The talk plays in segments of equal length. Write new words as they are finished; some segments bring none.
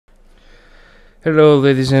Hello,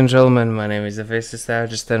 ladies and gentlemen. My name is the Faceless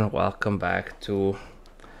Strategist, and welcome back to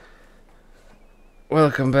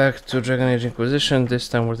Dragon Age Inquisition. This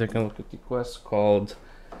time we're taking a look at the quest called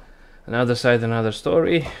Another Side, Another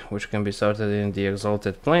Story, which can be started in the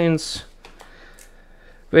Exalted Plains.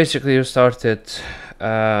 Basically, you start it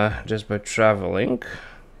just by traveling,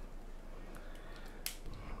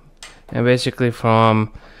 and basically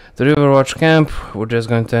from the Riverwatch camp, we're just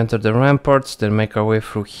going to enter the ramparts, then make our way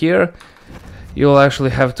through here. You'll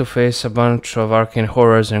actually have to face a bunch of arcane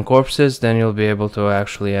horrors and corpses, then you'll be able to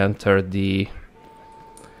actually enter the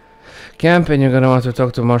camp, and you're gonna want to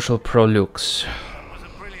talk to Marshal Prolux. Was a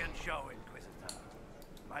brilliant show, Inquisitor.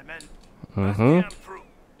 My men through.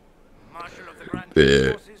 Marshal of the Grand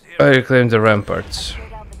Forces here. I reclaim the ramparts. You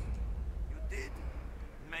did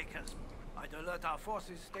make us. I'd alert our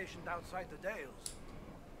forces stationed outside the Dales.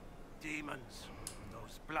 Demons.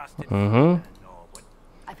 Those blasted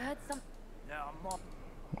I've heard some. There are more.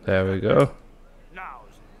 There we go.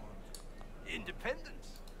 Now's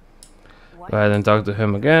independence. Go ahead and talk to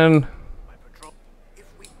him again. My patrol. If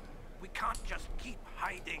we can't just keep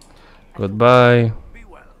hiding. Goodbye. Be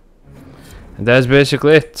well. And that's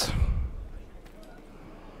basically it.